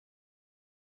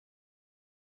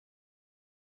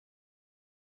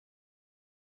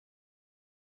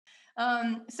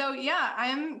So yeah,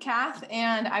 I'm Kath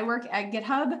and I work at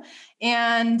GitHub,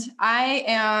 and I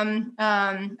am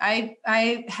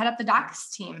I head up the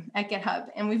Docs team at GitHub,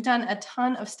 and we've done a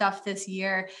ton of stuff this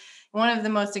year. One of the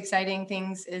most exciting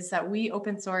things is that we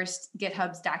open sourced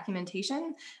GitHub's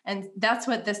documentation, and that's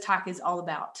what this talk is all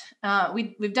about.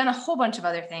 We've done a whole bunch of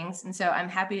other things, and so I'm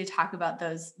happy to talk about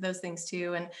those things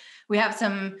too. And we have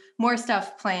some more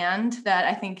stuff planned that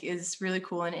I think is really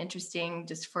cool and interesting,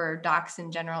 just for docs in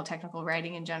general, technical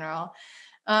writing in general.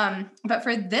 But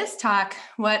for this talk,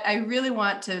 what I really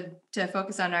want to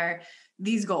focus on are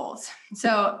these goals.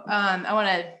 So I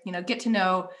want to get to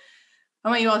know. I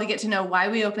want you all to get to know why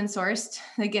we open sourced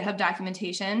the GitHub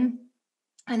documentation.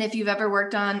 And if you've ever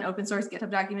worked on open source GitHub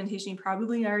documentation, you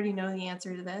probably already know the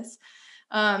answer to this.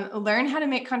 Learn how to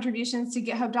make contributions to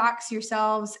GitHub Docs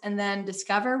yourselves, and then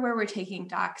discover where we're taking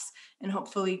Docs, and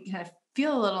hopefully kind of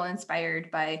feel a little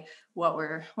inspired by what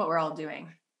we're all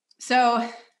doing. So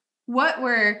what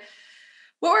we're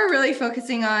really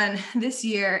focusing on this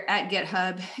year at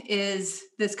GitHub is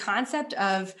this concept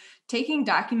of taking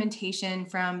documentation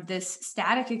from this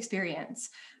static experience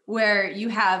where you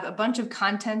have a bunch of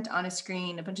content on a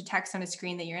screen, a bunch of text on a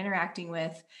screen that you're interacting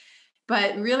with.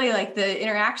 But really, like, the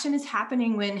interaction is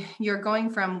happening when you're going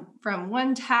from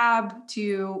one tab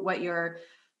to what your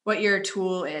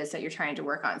tool is that you're trying to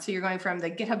work on. So you're going from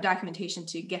the GitHub documentation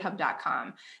to github.com,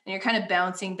 and you're kind of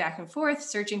bouncing back and forth,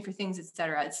 searching for things,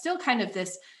 etc. It's still kind of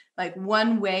this like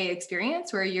one-way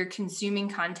experience where you're consuming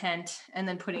content and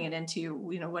then putting it into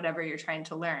whatever you're trying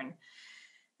to learn.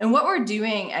 And what we're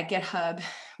doing at GitHub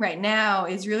right now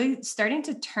is really starting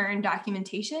to turn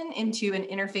documentation into an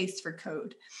interface for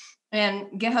code.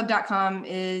 And github.com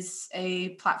is a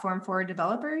platform for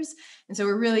developers. And so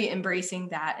we're really embracing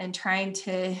that and trying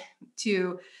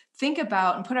to think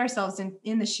about and put ourselves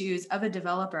in the shoes of a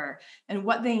developer and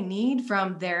what they need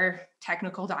from their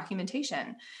technical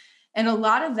documentation. And a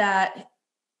lot of that,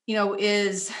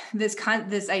 is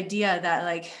this idea that,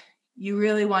 like, you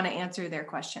really want to answer their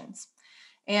questions.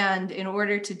 And in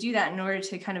order to do that, in order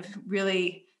to kind of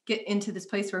really get into this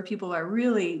place where people are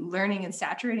really learning and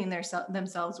saturating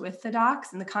themselves with the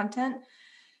docs and the content,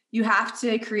 you have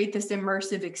to create this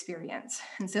immersive experience.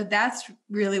 And so that's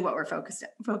really what we're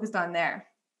focused on there.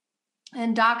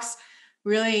 And docs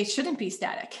really shouldn't be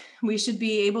static. We should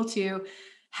be able to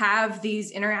have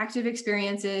these interactive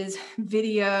experiences,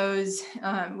 videos.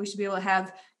 We should be able to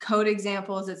have code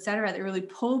examples, et cetera, that really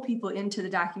pull people into the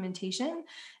documentation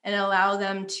and allow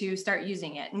them to start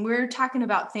using it. And we're talking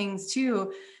about things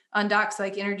too on docs,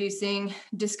 like introducing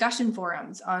discussion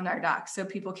forums on our docs so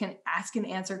people can ask and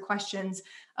answer questions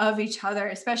of each other,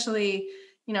 especially,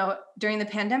 during the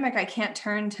pandemic. I can't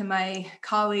turn to my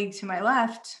colleague to my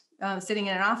left, sitting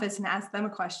in an office, and ask them a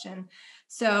question.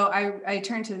 So I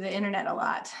turn to the internet a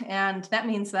lot. And that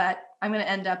means that I'm going to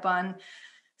end up on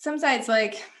some sites,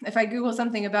 like if I Google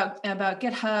something about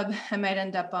GitHub, I might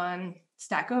end up on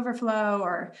Stack Overflow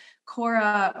or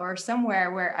Quorum or somewhere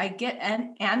where I get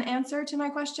an answer to my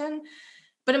question,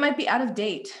 but it might be out of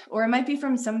date, or it might be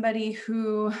from somebody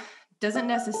who doesn't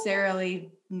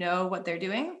necessarily know what they're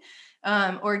doing,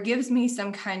 or gives me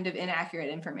some kind of inaccurate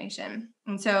information.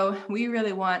 And so we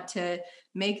really want to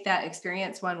make that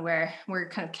experience one where we're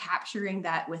kind of capturing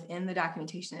that within the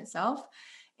documentation itself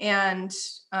and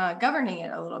governing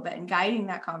it a little bit and guiding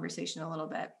that conversation a little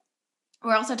bit.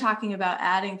 We're also talking about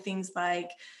adding things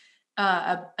like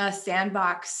a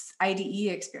sandbox IDE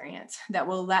experience that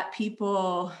will let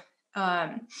people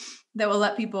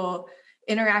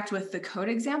interact with the code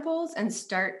examples and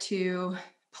start to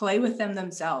play with them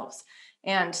themselves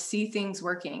and see things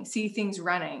working, see things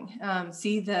running,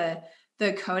 see the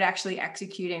code actually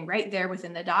executing right there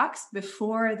within the docs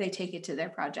before they take it to their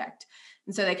project.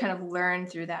 And so they kind of learn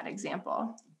through that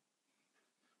example.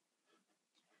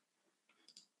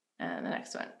 And the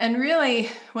next one. And really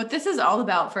what this is all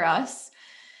about for us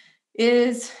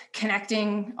is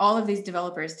connecting all of these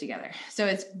developers together. So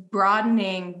it's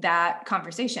broadening that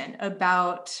conversation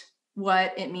about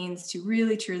what it means to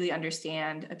really, truly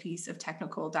understand a piece of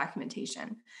technical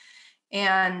documentation.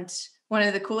 And one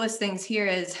of the coolest things here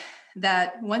is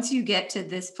that once you get to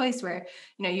this place where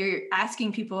you're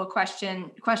asking people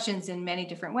questions in many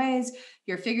different ways,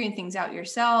 you're figuring things out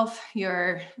yourself,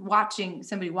 you're watching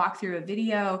somebody walk through a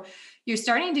video, you're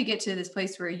starting to get to this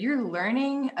place where you're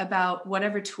learning about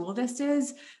whatever tool this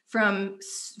is from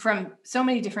so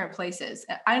many different places.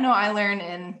 I know I learn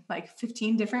in like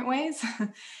 15 different ways.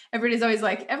 Everybody's always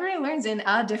like, everybody learns in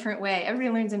a different way.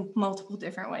 Everybody learns in multiple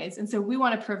different ways. And so we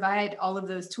want to provide all of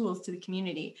those tools to the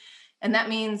community. And that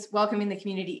means welcoming the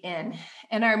community in.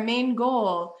 And our main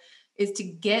goal is to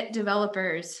get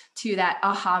developers to that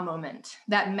aha moment,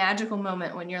 that magical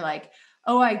moment when you're like,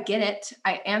 oh, I get it.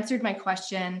 I answered my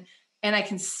question and I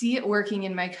can see it working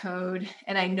in my code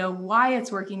and I know why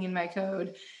it's working in my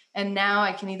code. And now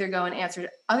I can either go and answer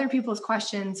other people's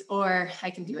questions or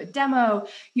I can do a demo.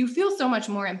 You feel so much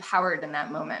more empowered in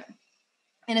that moment.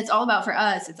 And it's all about, for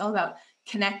us, it's all about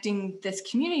connecting this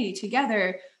community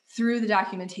together through the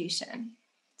documentation.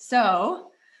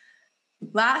 So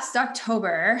last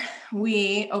October,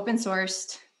 we open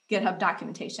sourced GitHub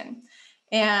documentation.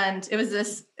 And it was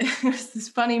this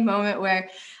funny moment where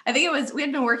I think we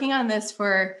had been working on this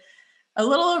for a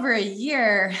little over a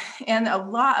year, and a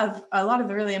lot of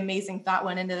the really amazing thought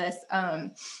went into this.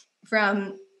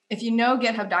 From, if you know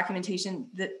GitHub documentation,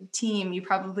 the team, you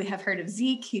probably have heard of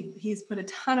Zeke. He's put a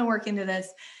ton of work into this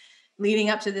leading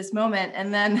up to this moment.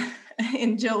 And then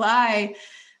in July,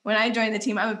 when I joined the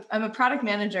team, I'm a product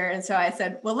manager. And so I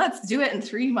said, well, let's do it in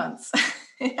 3 months.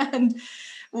 And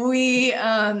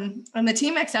the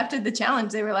team accepted the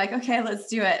challenge. They were like, okay, let's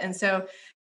do it. And so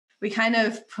we kind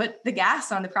of put the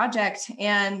gas on the project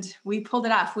and we pulled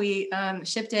it off. We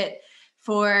shipped it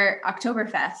for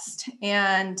Oktoberfest.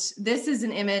 And this is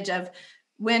an image of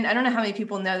when, I don't know how many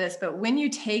people know this, but when you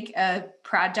take a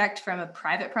project from a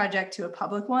private project to a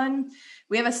public one,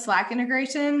 we have a Slack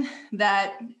integration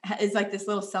that is like this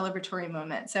little celebratory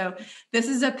moment. So this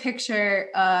is a picture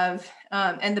of,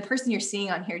 and the person you're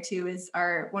seeing on here too is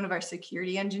one of our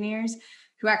security engineers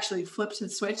who actually flipped the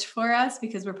switch for us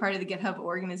because we're part of the GitHub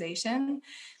organization.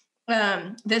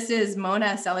 This is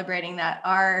Mona celebrating that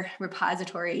our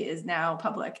repository is now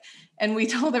public. And we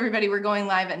told everybody we're going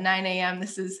live at 9 a.m.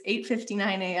 This is 8:59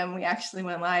 a.m. We actually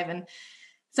went live. And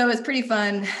so it was pretty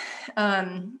fun.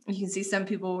 You can see some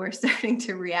people were starting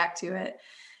to react to it.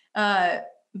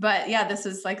 But yeah, this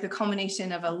is like the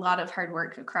culmination of a lot of hard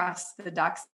work across the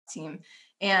Docs team.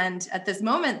 And at this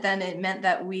moment, then it meant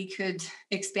that we could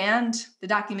expand the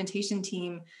documentation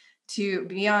team to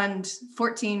beyond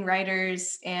 14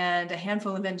 writers and a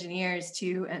handful of engineers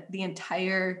to the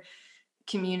entire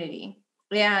community.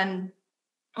 And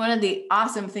one of the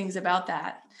awesome things about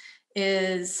that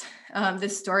is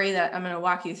this story that I'm going to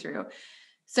walk you through.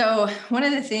 So one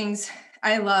of the things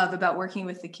I love about working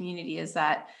with the community is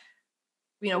that,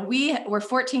 we're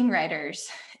 14 writers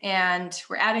and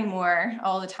we're adding more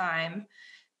all the time.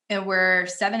 And we're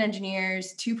 7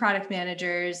 engineers, 2 product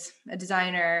managers, a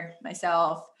designer,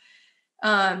 myself.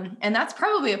 And that's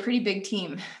probably a pretty big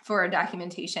team for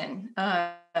documentation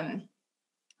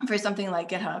for something like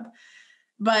GitHub.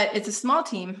 But it's a small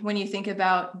team when you think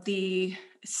about the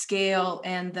scale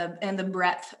and the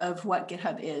breadth of what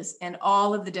GitHub is and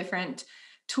all of the different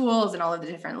tools and all of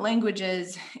the different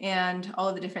languages and all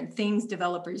of the different things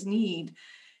developers need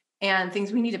and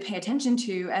things we need to pay attention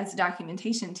to as a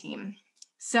documentation team.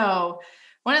 So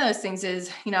one of those things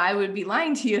is, I would be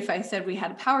lying to you if I said we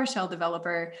had a PowerShell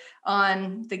developer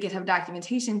on the GitHub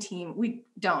documentation team. We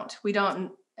don't,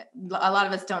 a lot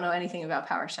of us don't know anything about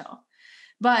PowerShell,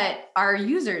 but our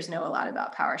users know a lot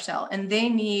about PowerShell and they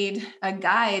need a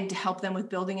guide to help them with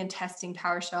building and testing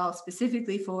PowerShell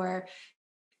specifically for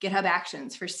GitHub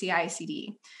Actions for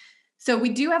CI/CD. So we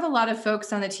do have a lot of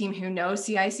folks on the team who know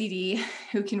CI/CD,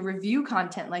 who can review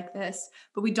content like this,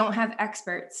 but we don't have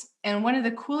experts. And one of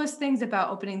the coolest things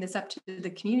about opening this up to the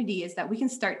community is that we can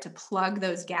start to plug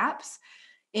those gaps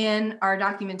in our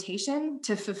documentation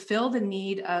to fulfill the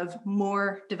need of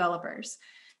more developers.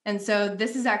 And so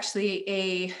this is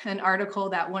actually an article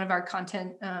that one of our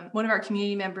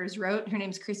community members wrote. Her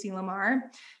name's Chrissy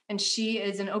Lamar, and she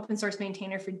is an open source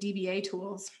maintainer for DBA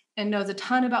tools and knows a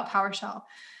ton about PowerShell.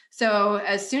 So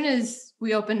as soon as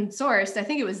we opened sourced, I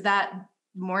think it was that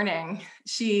morning,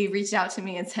 she reached out to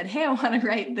me and said, hey, I want to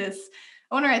write this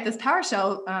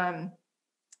PowerShell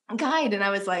guide. And I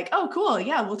was like, oh, cool.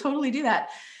 Yeah, we'll totally do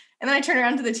that. And then I turned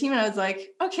around to the team and I was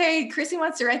like, okay, Chrissy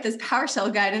wants to write this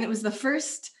PowerShell guide. And it was the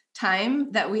first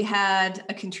time that we had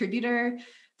a contributor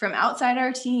from outside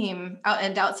our team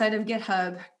and outside of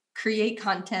GitHub create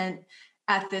content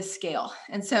at this scale.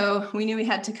 And so we knew we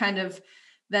had to kind of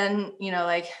then,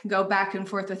 go back and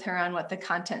forth with her on what the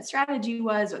content strategy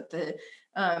was, what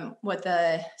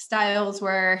the styles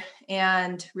were,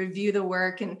 and review the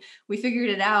work. And we figured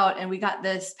it out, and we got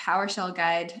this PowerShell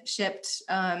guide shipped,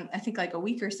 I think like a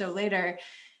week or so later,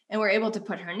 and we're able to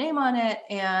put her name on it.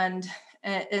 And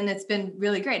it's been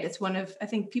really great. It's I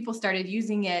think people started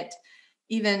using it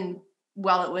even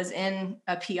while it was in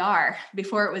a PR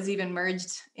before it was even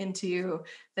merged into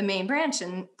the main branch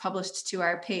and published to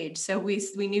our page. So we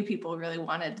knew people really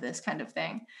wanted this kind of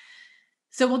thing.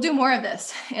 So we'll do more of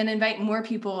this and invite more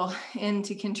people in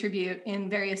to contribute in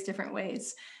various different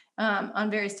ways.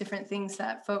 on various different things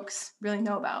that folks really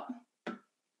know about.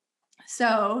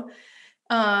 So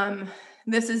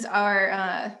this is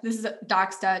our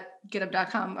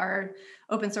docs.github.com, our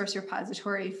open source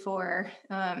repository for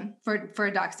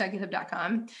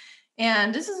docs.github.com.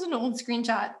 And this is an old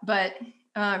screenshot, but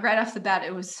right off the bat,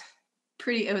 it was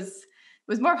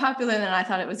more popular than I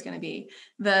thought it was going to be.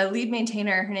 The lead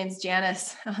maintainer, her name's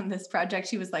Janice on this project.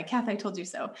 She was like, Kath, I told you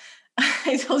so.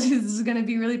 I told you this is going to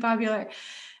be really popular.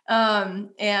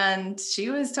 And she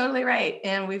was totally right.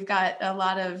 And we've got a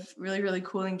lot of really, really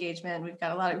cool engagement. We've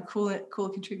got a lot of cool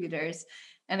contributors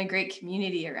and a great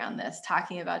community around this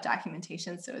talking about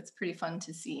documentation. So it's pretty fun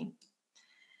to see.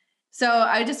 So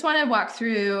I just want to walk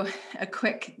through a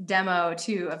quick demo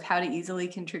too of how to easily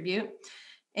contribute.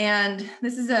 And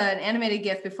this is an animated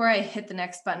GIF. Before I hit the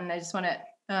next button, I just want to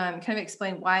kind of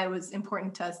explain why it was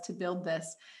important to us to build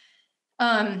this.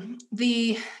 Our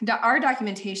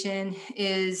documentation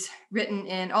is written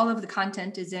in, all of the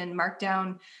content is in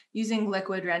Markdown using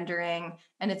liquid rendering,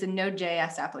 and it's a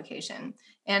Node.js application.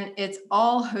 And it's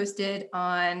all hosted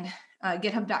on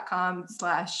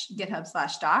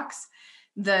github.com/github/docs.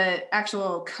 The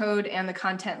actual code and the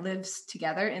content lives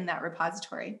together in that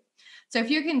repository. So if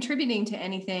you're contributing to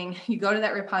anything, you go to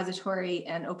that repository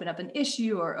and open up an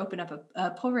issue or open up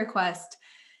a pull request.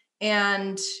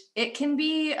 And it can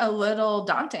be a little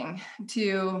daunting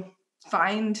to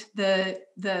find the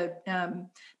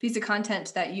piece of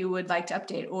content that you would like to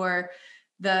update or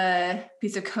the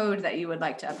piece of code that you would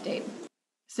like to update.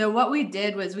 So what we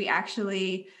did was we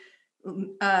actually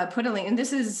put a link, and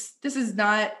this is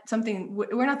not something,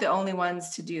 we're not the only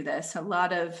ones to do this. A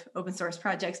lot of open source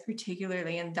projects,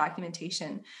 particularly in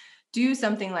documentation, do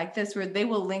something like this where they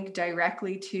will link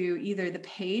directly to either the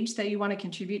page that you want to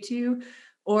contribute to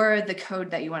or the code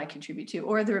that you want to contribute to,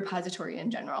 or the repository in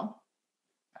general.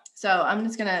 So I'm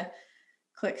just going to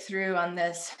click through on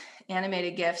this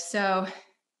animated GIF. So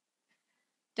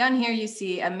down here, you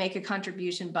see a make a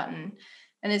contribution button.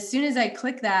 And as soon as I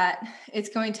click that, it's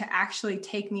going to actually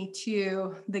take me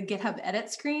to the GitHub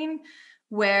edit screen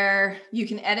where you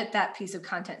can edit that piece of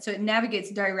content. So it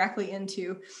navigates directly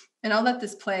into, and I'll let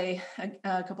this play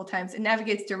a couple times, it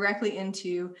navigates directly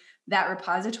into that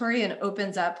repository and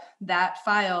opens up that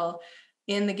file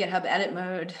in the GitHub edit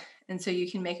mode. And so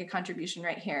you can make a contribution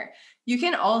right here. You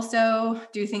can also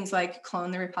do things like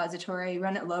clone the repository,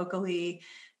 run it locally,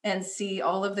 and see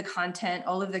all of the content,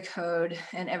 all of the code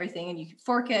and everything. And you can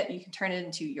fork it, you can turn it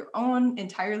into your own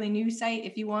entirely new site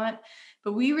if you want.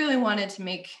 But we really wanted to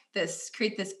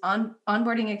create this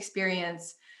onboarding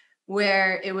experience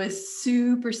where it was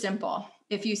super simple.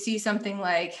 If you see something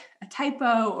like a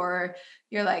typo, or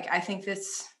you're like, I think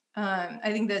this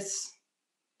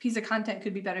piece of content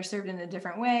could be better served in a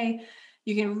different way,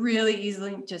 you can really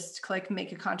easily just click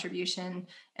make a contribution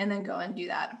and then go and do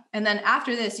that. And then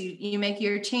after this, you make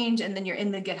your change, and then you're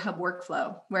in the GitHub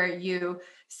workflow where you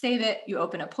save it, you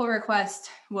open a pull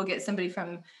request. We'll get somebody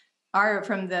from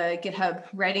the GitHub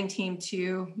writing team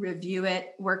to review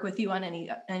it, work with you on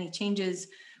any changes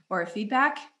or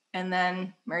feedback, and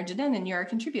then merge it in, and you're a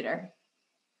contributor.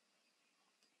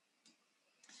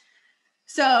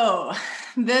 So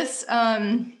this,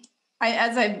 as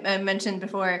I mentioned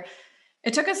before,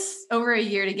 it took us over a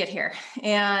year to get here.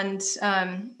 And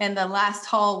the last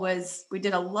haul we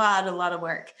did a lot of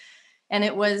work, and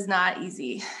it was not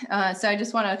easy. So I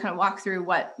just want to kind of walk through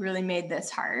what really made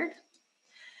this hard.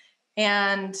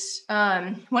 And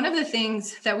one of the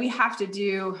things that we have to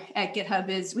do at GitHub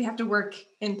is we have to work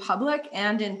in public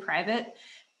and in private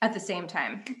at the same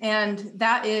time. And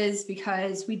that is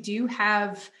because we do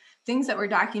have things that we're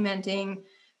documenting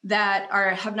that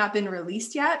have not been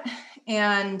released yet.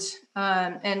 And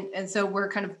so we're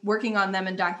kind of working on them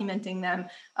and documenting them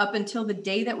up until the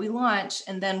day that we launch,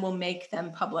 and then we'll make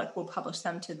them public. We'll publish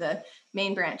them to the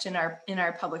main branch in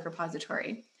our public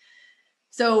repository.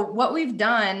 So what we've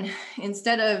done,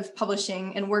 instead of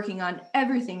publishing and working on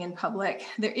everything in public,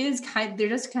 there just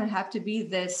kind of have to be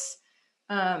this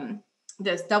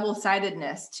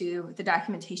double-sidedness to the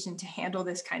documentation to handle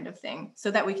this kind of thing, so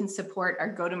that we can support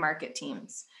our go-to-market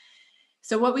teams.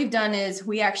 So what we've done is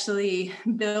we actually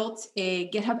built a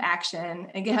GitHub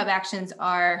action, and GitHub actions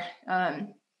are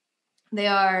they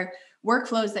are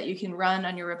workflows that you can run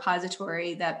on your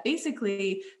repository that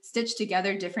basically stitch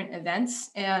together different events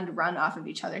and run off of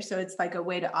each other. So it's like a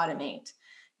way to automate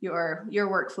your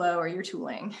workflow or your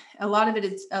tooling. A lot of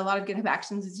GitHub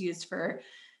actions is used for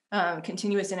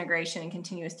continuous integration and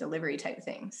continuous delivery type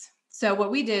things. So what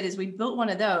we did is we built one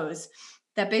of those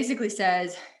that basically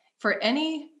says, for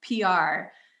any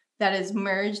PR that is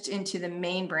merged into the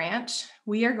main branch,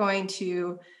 we are going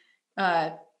to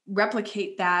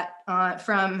replicate that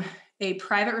from a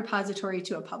private repository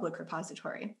to a public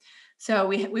repository. So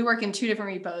we work in two different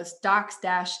repos,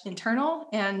 docs-internal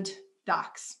and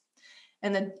docs.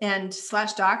 And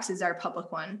 /docs is our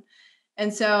public one.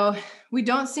 And so we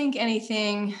don't sync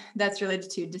anything that's related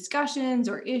to discussions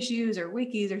or issues or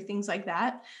wikis or things like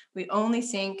that. We only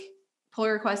sync pull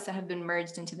requests that have been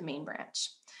merged into the main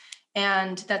branch.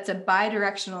 And that's a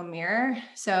bi-directional mirror.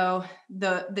 So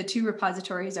the two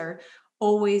repositories are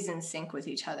always in sync with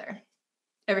each other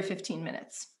every 15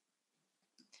 minutes.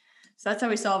 So that's how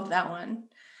we solved that one.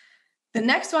 The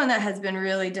next one that has been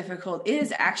really difficult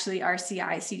is actually our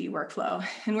CI/CD workflow.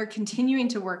 And we're continuing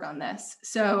to work on this.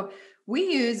 So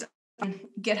we use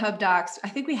GitHub Docs. I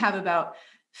think we have about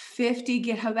 50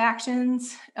 GitHub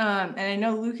actions. And I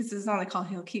know Lucas is on the call.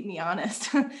 He'll keep me honest.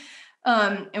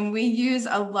 And we use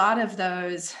a lot of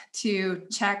those to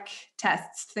check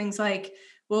tests. Things like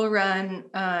we'll run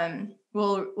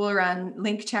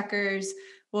link checkers.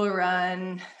 We'll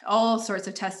run all sorts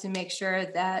of tests to make sure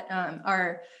that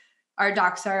our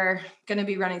docs are going to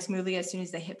be running smoothly as soon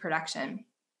as they hit production.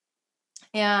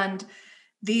 And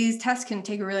these tests can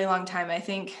take a really long time. I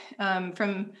think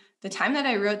from the time that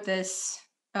I wrote this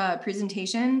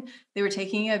presentation, they were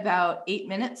taking about 8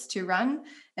 minutes to run.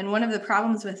 And one of the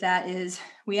problems with that is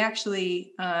we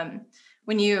actually,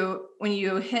 when you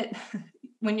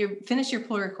finish your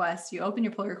pull request, you open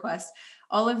your pull request,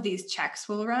 all of these checks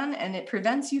will run, and it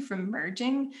prevents you from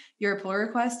merging your pull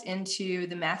request into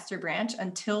the master branch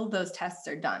until those tests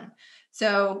are done.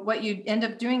 So what you end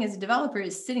up doing as a developer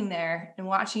is sitting there and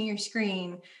watching your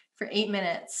screen for 8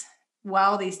 minutes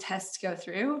while these tests go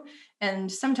through.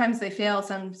 And sometimes they fail,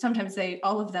 sometimes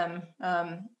all of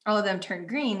them turn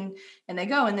green and they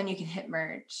go, and then you can hit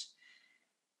merge.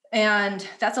 And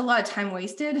that's a lot of time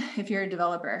wasted if you're a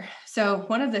developer. So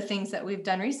one of the things that we've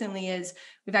done recently is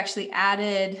we've actually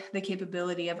added the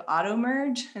capability of auto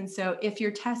merge. And so if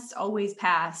your tests always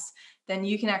pass, then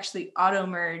you can actually auto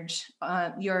merge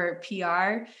your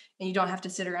PR, and you don't have to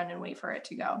sit around and wait for it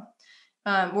to go.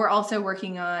 We're also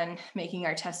working on making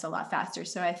our tests a lot faster.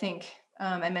 So I think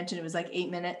I mentioned it was like 8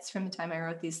 minutes from the time I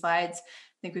wrote these slides.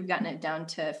 I think we've gotten it down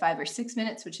to 5 or 6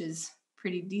 minutes, which is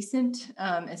pretty decent,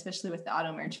 especially with the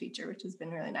auto merge feature, which has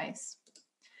been really nice.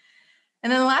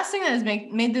 And then the last thing that has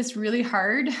made this really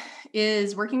hard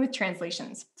is working with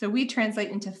translations. So we translate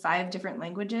into 5 different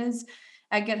languages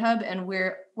at GitHub, and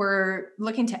we're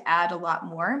looking to add a lot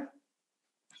more.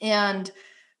 And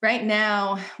right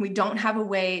now, we don't have a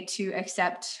way to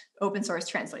accept open source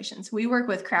translations. We work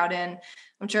with Crowdin.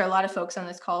 I'm sure a lot of folks on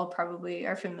this call probably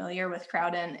are familiar with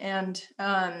Crowdin, and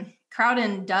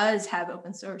Crowdin does have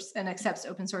open source and accepts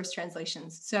open source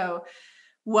translations. So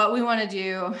what we want to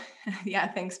do,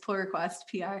 yeah, thanks, pull request,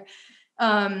 PR.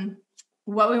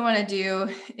 What we want to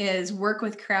do is work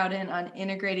with Crowdin on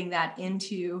integrating that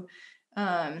into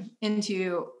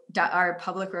our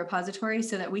public repository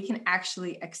so that we can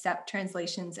actually accept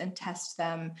translations and test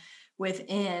them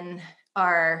within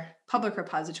our public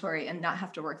repository and not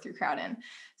have to work through Crowdin.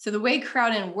 So the way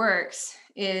Crowdin works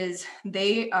is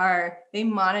they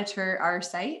monitor our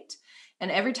site,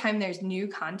 and every time there's new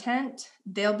content,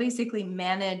 they'll basically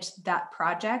manage that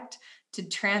project to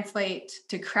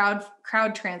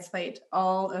crowd translate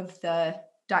all of the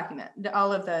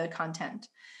content.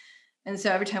 And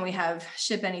so every time we have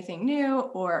ship anything new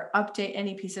or update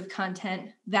any piece of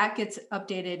content, that gets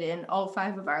updated in all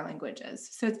 5 of our languages.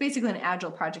 So it's basically an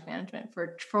agile project management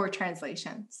for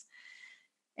translations.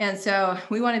 And so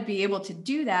we want to be able to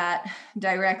do that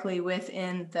directly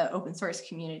within the open source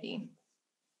community.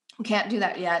 We can't do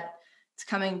that yet. It's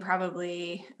coming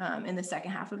probably in the second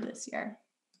half of this year.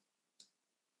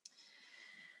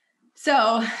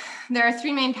 So there are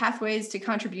 3 main pathways to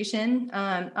contribution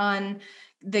on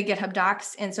the GitHub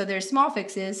Docs. And so there's small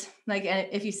fixes, like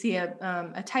if you see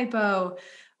a typo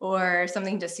or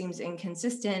something just seems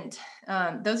inconsistent,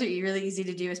 those are really easy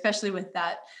to do, especially with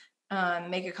that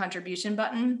make a contribution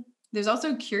button. There's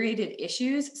also curated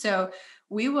issues. So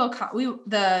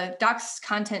the Docs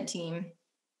content team,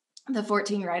 the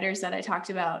 14 writers that I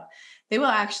talked about, they will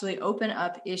actually open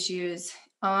up issues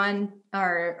on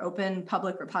our open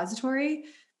public repository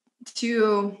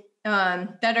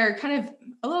that are kind of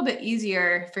a little bit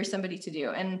easier for somebody to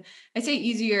do. And I say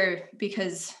easier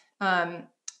because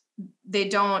they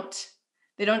don't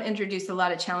introduce a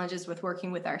lot of challenges with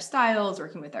working with our styles,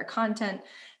 working with our content.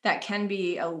 That can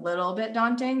be a little bit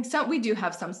daunting. So we do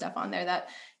have some stuff on there that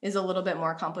is a little bit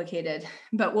more complicated,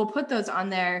 but we'll put those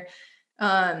on there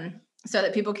so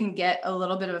that people can get a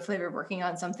little bit of a flavor of working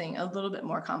on something a little bit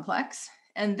more complex.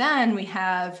 And then we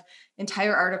have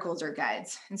entire articles or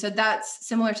guides. And so that's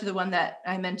similar to the one that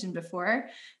I mentioned before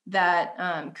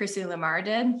that Chrissy Lamar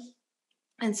did.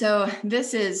 And so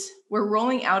we're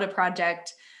rolling out a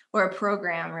project or a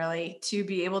program really to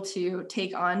be able to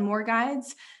take on more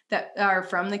guides that are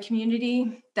from the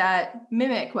community that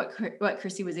mimic what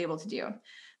Chrissy was able to do.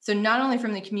 So not only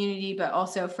from the community, but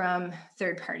also from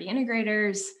third-party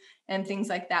integrators and things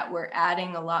like that. We're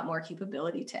adding a lot more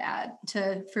capability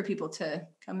for people to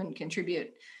come and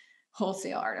contribute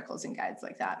wholesale articles and guides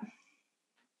like that.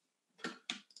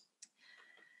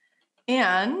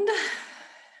 And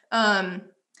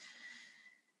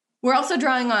we're also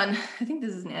drawing on, I think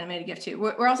this is an animated GIF too.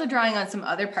 We're also drawing on some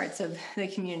other parts of the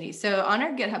community. So on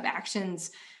our GitHub Actions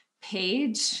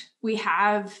page, we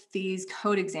have these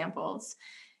code examples.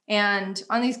 And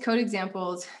on these code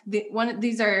examples,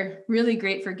 these are really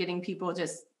great for getting people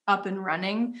just up and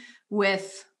running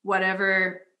with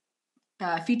whatever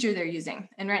feature they're using.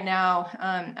 And right now,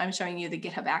 I'm showing you the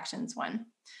GitHub Actions one.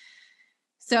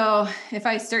 So if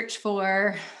I search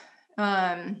for,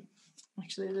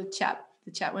 actually the chat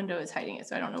window is hiding it,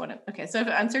 so I don't know what okay, so if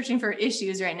I'm searching for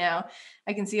issues right now,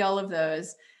 I can see all of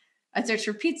those. I search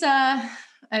for pizza.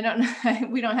 I don't know,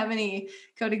 we don't have any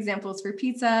code examples for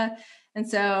pizza. And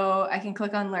so I can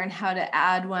click on learn how to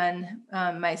add one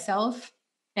myself.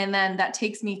 And then that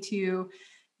takes me to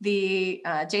the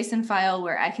JSON file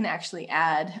where I can actually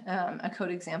add a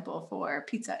code example for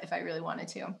pizza if I really wanted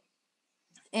to.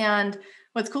 And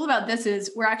what's cool about this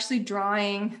is we're actually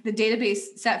drawing, the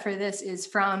database set for this is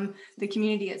from the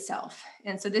community itself.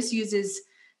 And so this uses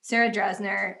Sarah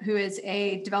Dresner, who is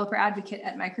a developer advocate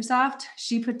at Microsoft.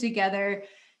 She put together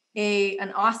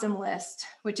an awesome list,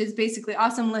 which is basically,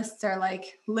 awesome lists are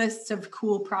like lists of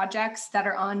cool projects that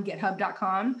are on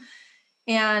github.com.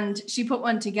 And she put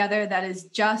one together that is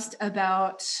just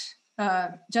about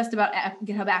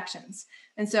GitHub Actions.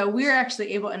 And so we're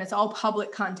actually able, and it's all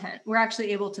public content, we're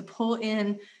actually able to pull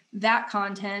in that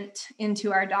content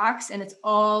into our docs, and it's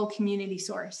all community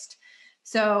sourced.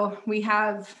 So we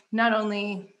have not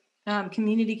only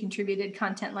community contributed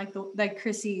content like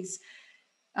Chrissy's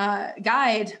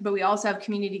guide, but we also have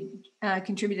community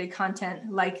contributed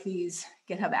content like these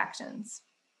GitHub Actions.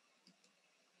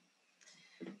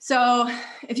 So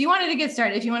if you wanted to get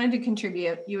started, if you wanted to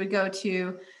contribute, you would go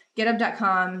to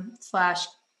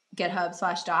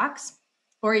github.com/github/docs,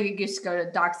 or you just go to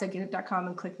docs.github.com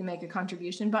and click the make a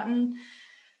contribution button.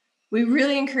 We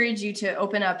really encourage you to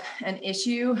open up an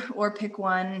issue or pick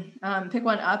one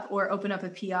up or open up a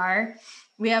PR.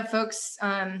 We have folks,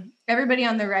 everybody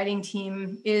on the writing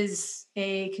team is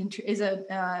a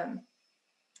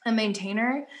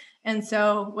maintainer. And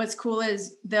so what's cool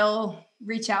is they'll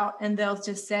reach out and they'll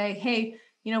just say, hey,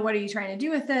 what are you trying to do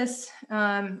with this?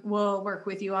 We'll work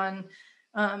with you on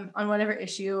whatever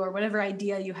issue or whatever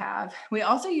idea you have. We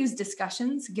also use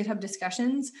discussions, GitHub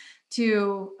discussions,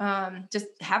 to just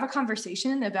have a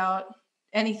conversation about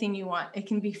anything you want. It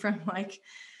can be from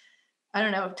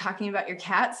talking about your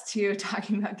cats to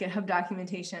talking about GitHub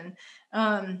documentation.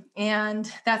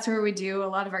 And that's where we do a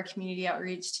lot of our community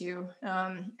outreach too.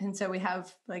 And so we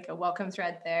have like a welcome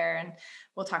thread there, and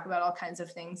we'll talk about all kinds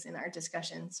of things in our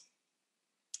discussions.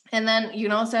 And then you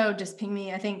can also just ping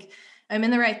me. I think I'm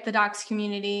in the Write the Docs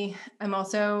community. I'm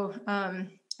also,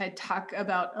 I talk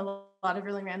about a lot of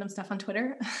really random stuff on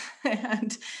Twitter.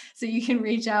 And so you can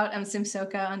reach out. I'm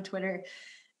Simsoka on Twitter.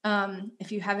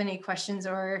 If you have any questions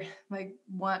or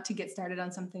want to get started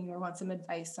on something or want some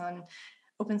advice on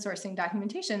open sourcing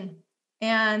documentation.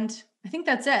 And I think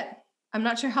that's it. I'm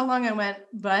not sure how long I went,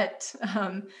 but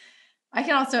I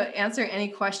can also answer any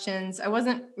questions. I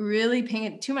wasn't really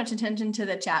paying too much attention to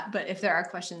the chat, but if there are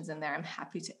questions in there, I'm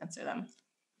happy to answer them.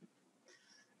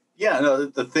 Yeah, no,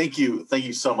 thank you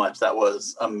so much. That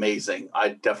was amazing. I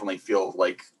definitely feel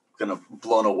kind of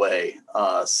blown away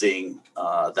seeing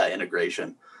that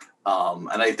integration.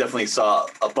 And I definitely saw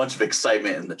a bunch of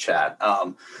excitement in the chat.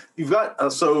 You've got,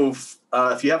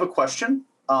 if you have a question,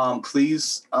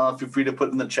 please feel free to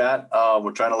put in the chat.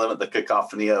 We're trying to limit the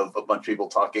cacophony of a bunch of people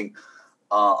talking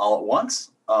all at once,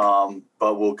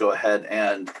 but we'll go ahead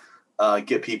and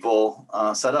get people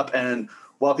set up. And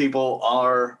while people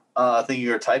are thinking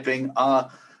or typing,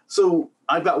 so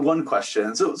I've got one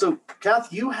question. So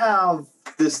Kath, you have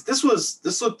this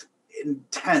looked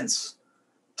intense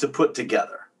to put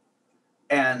together.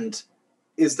 And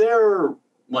is there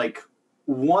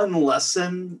one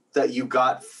lesson that you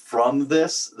got from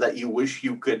this that you wish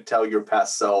you could tell your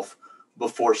past self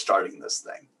before starting this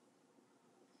thing?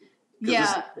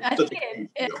 Yeah, I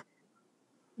think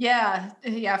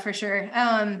yeah, for sure.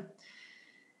 I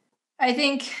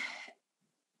think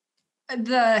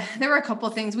There were a couple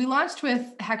of things. We launched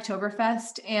with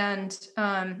Hacktoberfest, and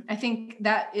I think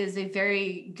that is a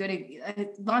very good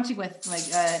launching with like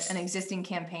an existing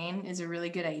campaign is a really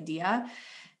good idea.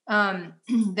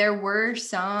 There were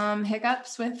some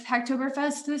hiccups with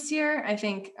Hacktoberfest this year. I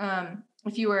think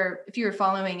if you were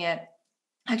following it,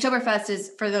 Hacktoberfest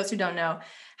is, for those who don't know,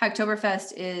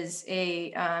 Hacktoberfest is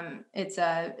it's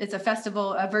a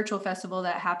festival, a virtual festival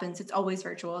that happens. It's always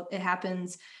virtual. It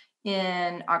happens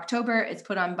in October. It's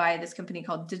put on by this company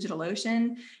called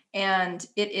DigitalOcean, and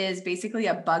it is basically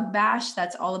a bug bash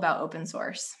that's all about open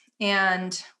source.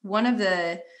 And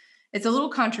it's a little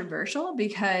controversial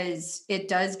because it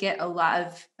does get a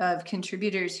lot of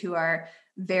contributors who are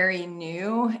very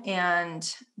new,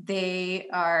 and they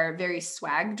are very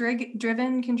swag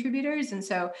driven contributors. And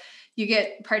so you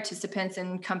get participants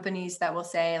and companies that will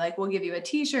say, like, we'll give you a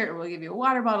t-shirt or we'll give you a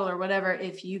water bottle or whatever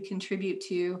if you contribute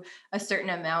to a certain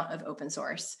amount of open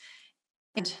source.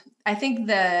 And I think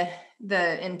the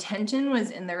intention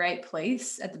was in the right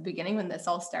place at the beginning when this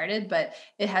all started, but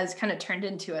it has kind of turned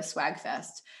into a swag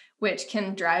fest, which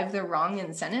can drive the wrong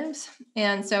incentives.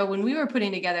 And so when we were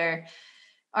putting together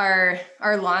our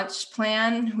launch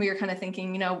plan, we were kind of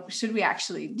thinking, should we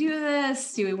actually do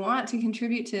this? Do we want to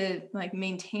contribute to like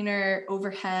maintainer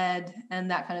overhead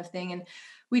and that kind of thing? And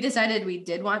we decided we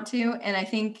did want to. And I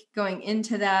think going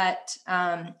into that,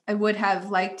 I would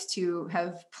have liked to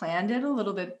have planned it a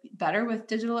little bit better with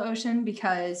DigitalOcean,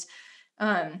 because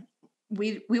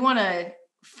we want to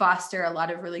foster a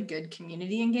lot of really good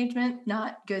community engagement,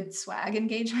 not good swag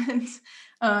engagement.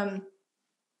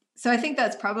 So I think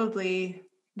that's probably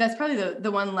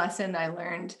the one lesson I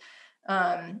learned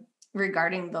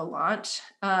regarding the launch.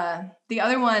 The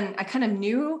other one I kind of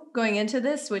knew going into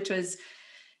this, which was,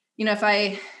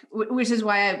 which is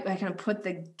why I kind of put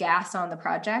the gas on the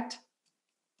project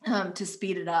to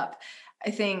speed it up.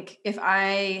 I think if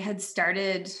I had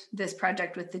started this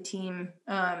project with the team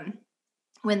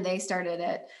when they started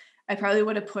it, I probably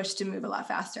would have pushed to move a lot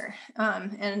faster.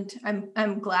 And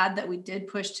I'm glad that we did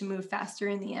push to move faster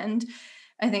in the end.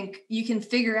 I think you can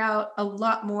figure out a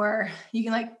lot more. You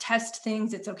can like test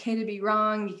things. It's okay to be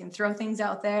wrong. You can throw things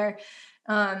out there.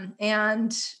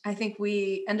 And I think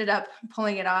we ended up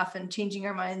pulling it off and changing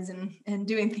our minds and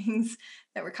doing things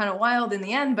that were kind of wild in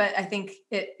the end. But I think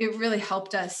it really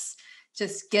helped us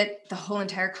just get the whole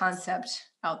entire concept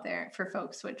out there for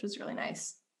folks, which was really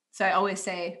nice. So I always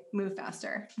say, move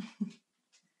faster.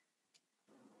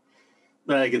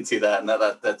 I can see that. And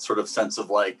that sort of sense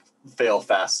of like fail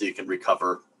fast so you can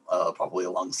recover probably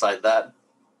alongside that.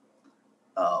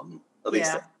 At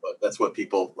least that's what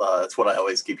people, that's what I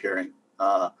always keep hearing.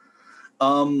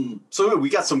 So we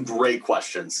got some great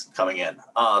questions coming in.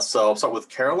 So I'll start with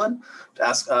Carolyn to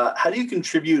ask, how do you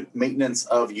contribute maintenance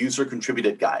of user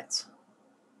contributed guides?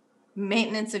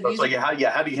 Maintenance of user. How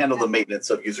do you handle the maintenance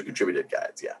of user contributed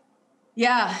guides?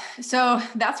 Yeah. So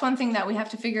that's one thing that we have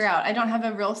to figure out. I don't have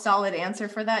a real solid answer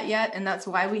for that yet. And that's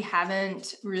why we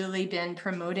haven't really been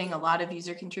promoting a lot of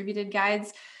user contributed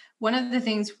guides. One of the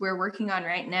things we're working on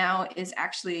right now is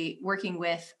actually working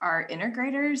with our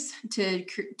integrators to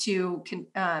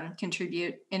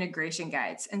contribute integration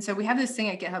guides. And so we have this thing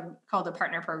at GitHub called a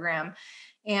partner program.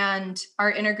 And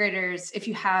our integrators, if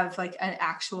you have like an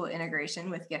actual integration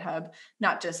with GitHub,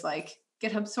 not just like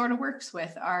GitHub sort of works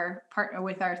with our partner,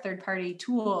 with our third-party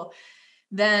tool,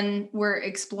 then we're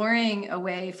exploring a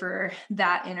way for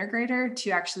that integrator to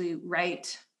actually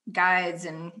write guides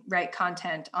and write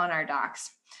content on our docs.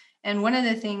 And one of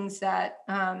the things that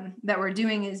we're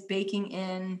doing is baking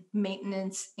in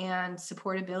maintenance and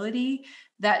supportability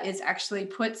that is actually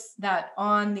puts that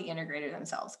on the integrator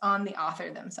themselves, on the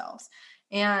author themselves.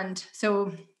 And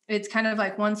so it's kind of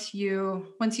like once you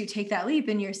take that leap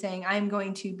and you're saying, I'm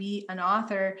going to be an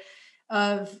author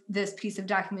of this piece of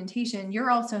documentation, you're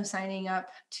also signing up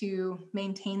to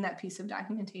maintain that piece of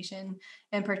documentation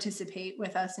and participate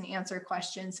with us and answer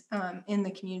questions in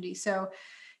the community. So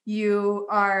you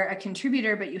are a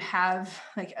contributor, but you have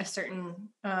like a certain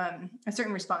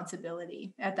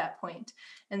responsibility at that point.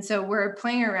 And so we're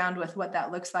playing around with what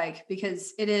that looks like,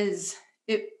 because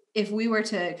if we were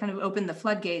to kind of open the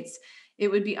floodgates, it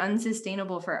would be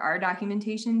unsustainable for our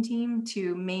documentation team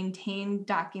to maintain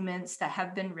documents that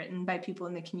have been written by people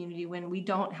in the community when we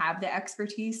don't have the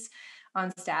expertise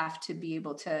on staff to be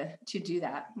able to do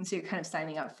that. And so you're kind of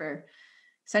signing up for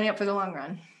the long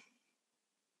run.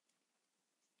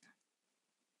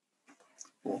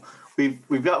 Cool.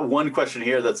 We've got one question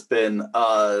here that's been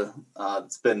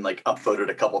like upvoted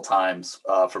a couple times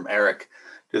from Eric.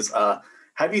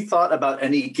 Have you thought about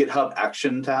any GitHub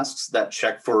action tasks that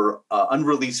check for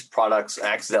unreleased products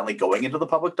accidentally going into the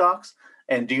public docs?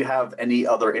 And do you have any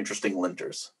other interesting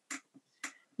linters?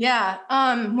 Yeah,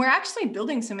 we're actually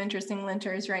building some interesting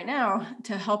linters right now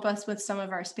to help us with some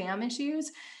of our spam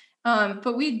issues.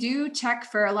 But we do check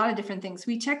for a lot of different things.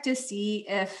 We check to see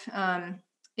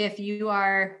if you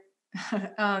are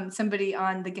somebody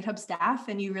on the GitHub staff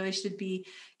and you really should be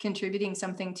contributing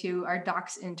something to our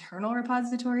Docs internal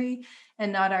repository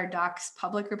and not our Docs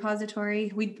public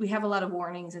repository. We have a lot of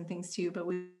warnings and things too, but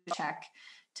we check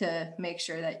to make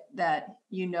sure that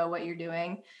you know what you're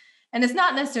doing. And it's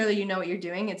not necessarily you know what you're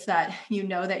doing, it's that you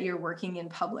know that you're working in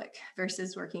public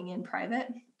versus working in private,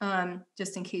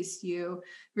 just in case you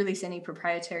release any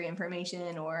proprietary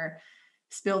information or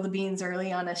spill the beans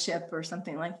early on a ship or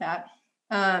something like that.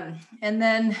 And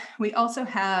then we also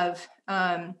have,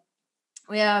 let's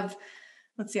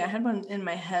see, I had one in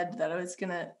my head that I was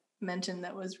going to mention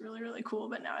that was really, really cool,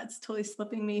 but now it's totally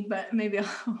slipping me, but maybe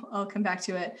I'll come back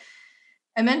to it.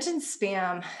 I mentioned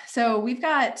spam. So we've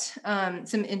got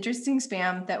some interesting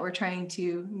spam that we're trying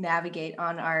to navigate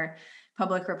on our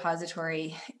public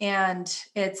repository. And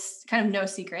it's kind of no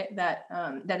secret that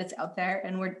it's out there.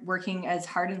 And we're working as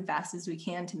hard and fast as we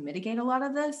can to mitigate a lot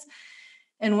of this.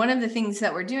 And one of the things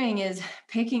that we're doing is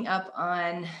picking up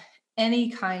on any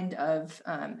kind of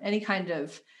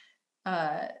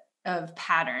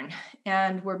pattern.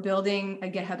 And we're building a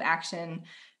GitHub action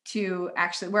we're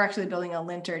actually building a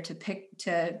linter to try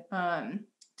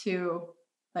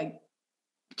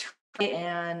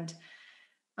and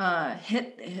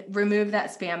remove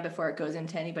that spam before it goes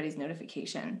into anybody's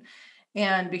notification.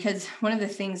 And because one of the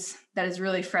things that is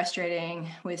really frustrating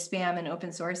with spam and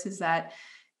open source is that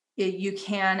you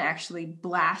can actually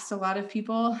blast a lot of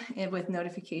people with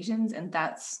notifications, and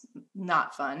that's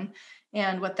not fun.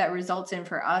 And what that results in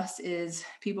for us is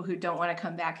people who don't want to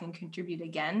come back and contribute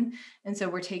again. And so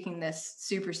we're taking this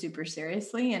super, super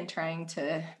seriously and trying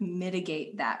to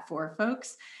mitigate that for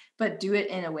folks, but do it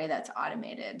in a way that's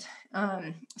automated.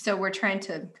 So we're trying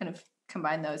to kind of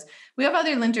combine those. We have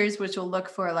other linters which will look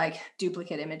for like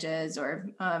duplicate images, or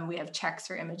we have checks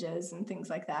for images and things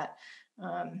like that.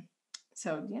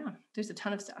 So yeah, there's a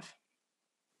ton of stuff.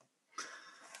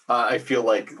 I feel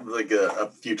like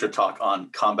a future talk on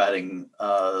combating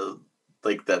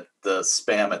like that the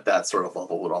spam at that sort of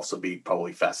level would also be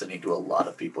probably fascinating to a lot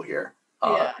of people here.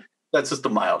 Yeah, that's just a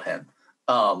mild hint.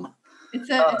 It's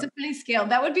a funny scale.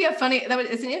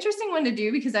 It's an interesting one to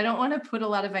do because I don't want to put a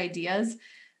lot of ideas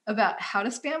about how to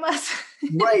spam us.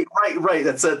 Right.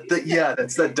 That's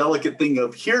that's that delicate thing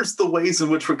of here's the ways in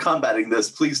which we're combating this.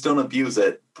 Please don't abuse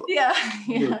it. Yeah,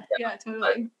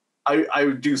 totally. I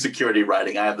do security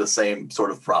writing. I have the same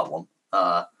sort of problem.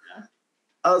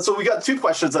 So we got two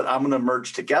questions that I'm going to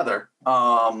merge together.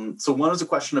 So one is a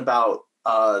question about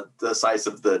the size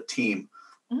of the team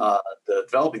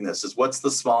developing this. Is what's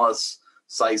the smallest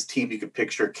size team you could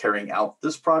picture carrying out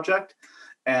this project?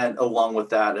 And along with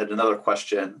that, I had another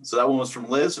question. So that one was from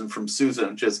Liz and from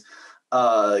Susan, which is,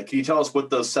 can you tell us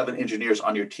what those 7 engineers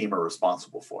on your team are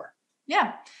responsible for?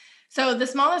 Yeah. So the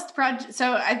smallest project,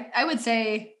 so I would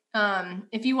say,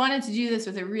 if you wanted to do this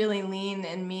with a really lean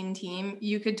and mean team,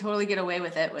 you could totally get away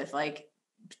with it with like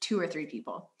 2 or 3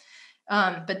 people.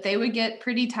 But they would get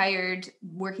pretty tired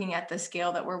working at the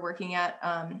scale that we're working at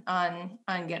on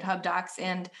GitHub Docs.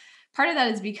 And part of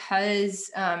that is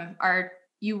because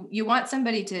you want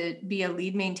somebody to be a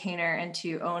lead maintainer and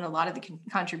to own a lot of the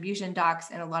contribution docs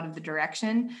and a lot of the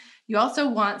direction. You also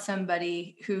want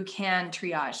somebody who can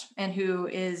triage and who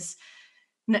is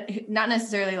not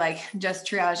necessarily like just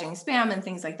triaging spam and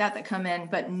things like that come in,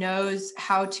 but knows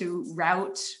how to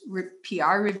route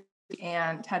PR review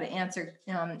and how to answer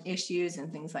issues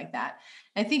and things like that.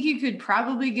 I think you could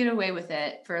probably get away with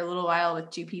it for a little while with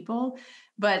 2 people,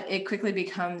 but it quickly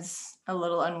becomes a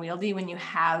little unwieldy when you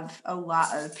have a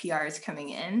lot of PRs coming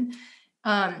in.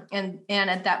 And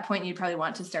at that point, you probably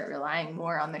want to start relying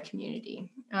more on the community.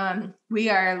 We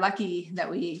are lucky that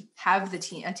we have a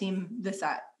team the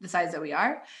size that we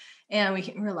are, and we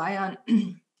can rely on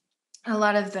a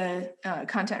lot of the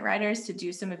content writers to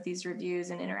do some of these reviews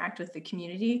and interact with the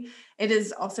community. It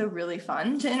is also really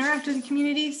fun to interact with the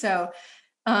community. So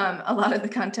a lot of the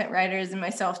content writers and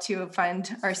myself too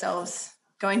find ourselves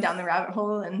going down the rabbit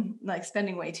hole and like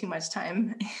spending way too much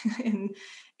time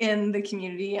in the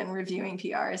community and reviewing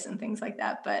PRs and things like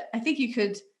that. But I think you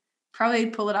could probably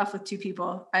pull it off with 2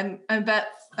 people. I bet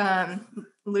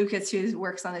Lucas, who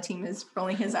works on the team, is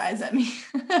rolling his eyes at me.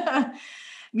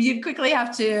 You'd quickly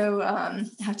have to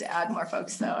add more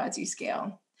folks though as you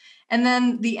scale. And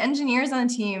then the engineers on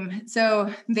the team,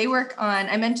 so they work on,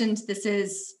 I mentioned this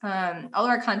is, all of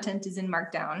our content is in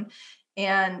Markdown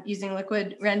and using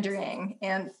liquid rendering.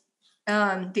 And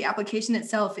the application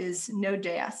itself is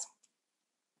Node.js.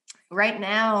 Right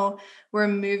now, we're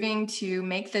moving to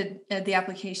make the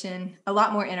application a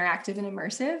lot more interactive and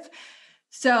immersive.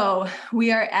 So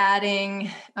we are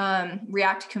adding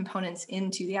React components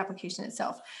into the application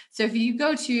itself. So if you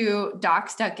go to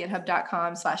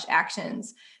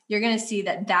docs.github.com/actions, you're going to see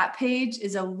that page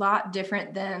is a lot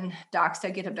different than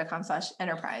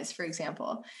docs.github.com/enterprise, for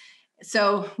example.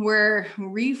 So we're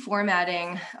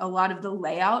reformatting a lot of the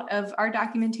layout of our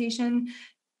documentation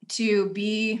to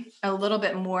be a little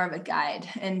bit more of a guide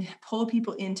and pull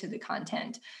people into the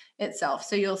content itself.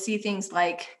 So you'll see things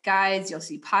like guides, you'll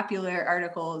see popular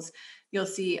articles, you'll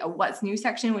see a what's new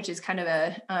section, which is kind of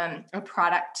a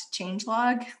product change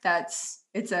log that's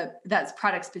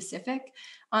product specific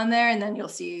on there. And then you'll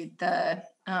see the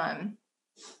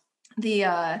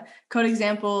code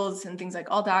examples and things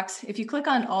like all docs. If you click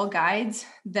on all guides,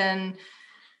 then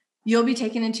you'll be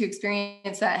taken into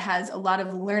experience that has a lot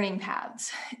of learning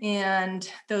paths. And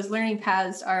those learning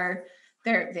paths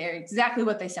they're exactly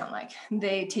what they sound like.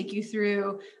 They take you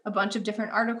through a bunch of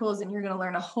different articles, and you're going to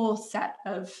learn a whole set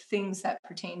of things that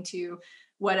pertain to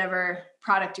whatever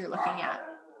product you're looking at.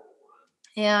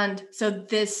 And so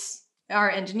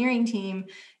our engineering team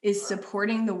is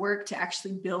supporting the work to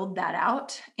actually build that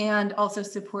out and also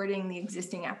supporting the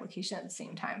existing application at the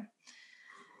same time.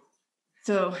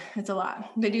 So it's a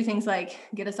lot. They do things like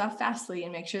get us off Fastly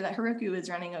and make sure that Heroku is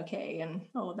running okay and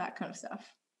all of that kind of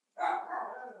stuff.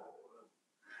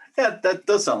 Yeah, that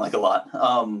does sound like a lot.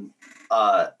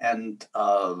 And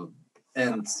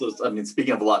so, I mean,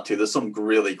 speaking of a lot too, there's some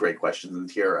really great questions in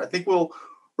here. I think we'll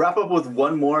wrap up with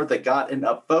one more that got an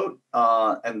upvote,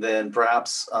 and then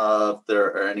perhaps if there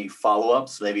are any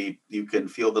follow-ups, maybe you can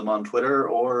field them on Twitter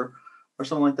or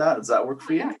something like that. Does that work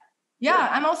for you? Yeah,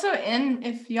 I'm also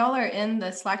if y'all are in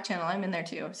the Slack channel, I'm in there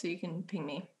too, so you can ping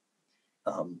me.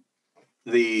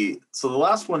 The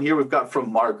last one here we've got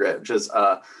from Margaret, which is,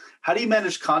 how do you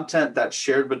manage content that's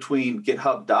shared between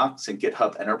GitHub Docs and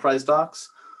GitHub Enterprise Docs?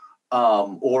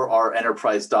 Or are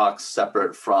Enterprise Docs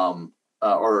separate from,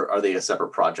 or are they a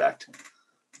separate project?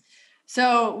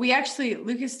 So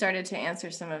Lucas started to answer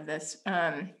some of this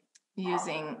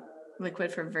using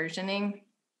Liquid for versioning.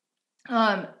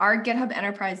 Our GitHub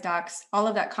Enterprise Docs, all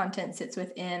of that content sits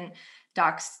within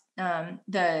Docs,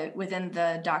 within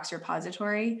the Docs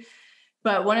repository.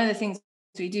 But one of the things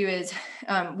we do is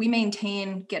we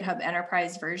maintain GitHub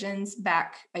Enterprise versions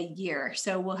back a year.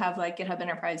 So we'll have like GitHub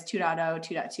Enterprise 2.0,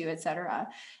 2.2, et cetera.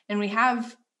 And we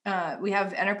have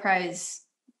enterprise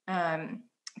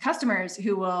customers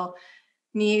who will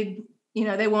need,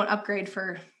 they won't upgrade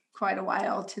for quite a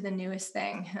while to the newest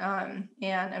thing. And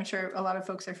I'm sure a lot of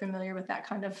folks are familiar with that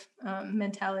kind of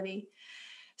mentality.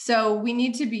 So we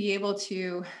need to be able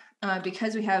to,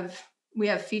 because we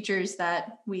have features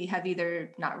that we have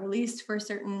either not released for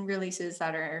certain releases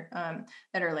that are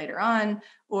later on,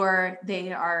 or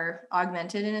they are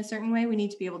augmented in a certain way, we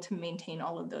need to be able to maintain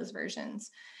all of those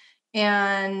versions.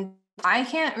 And I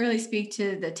can't really speak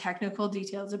to the technical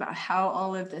details about how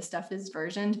all of this stuff is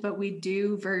versioned, but we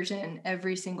do version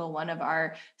every single one of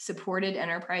our supported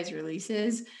enterprise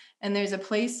releases. And there's a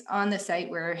place on the site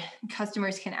where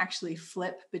customers can actually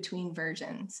flip between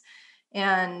versions.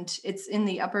 And it's in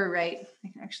the upper right. I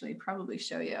can actually probably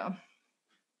show you.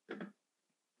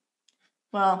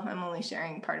 Well, I'm only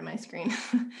sharing part of my screen.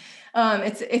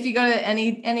 It's if you go to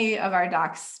any of our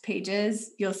docs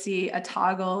pages, you'll see a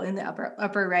toggle in the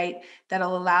upper right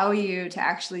that'll allow you to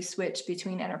actually switch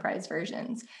between enterprise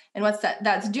versions. And what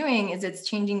that's doing is it's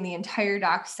changing the entire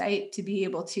docs site to be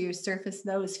able to surface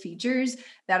those features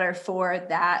that are for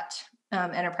that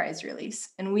enterprise release.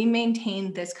 And we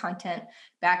maintain this content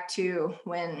back to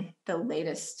when the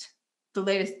latest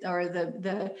or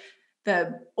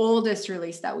the oldest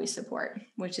release that we support,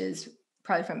 which is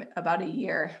probably from about a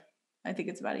year. I think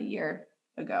it's about a year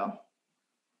ago.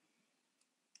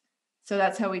 So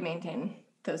that's how we maintain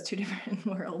those two different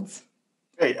worlds.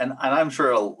 Great. And I'm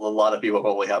sure a lot of people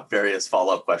probably have various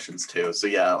follow-up questions too. So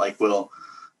yeah, like we'll,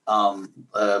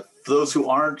 for those who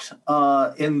aren't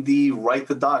in the Write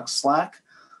the Docs Slack,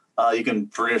 you can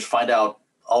pretty much find out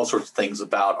all sorts of things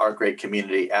about our great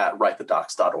community at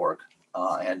writethedocs.org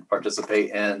and participate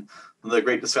in the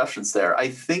great discussions there. I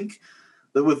think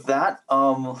that with that,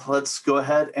 let's go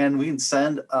ahead and we can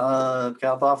send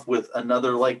Kath off with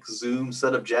another like Zoom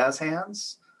set of jazz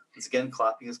hands. Once again,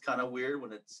 clapping is kind of weird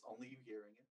when it's only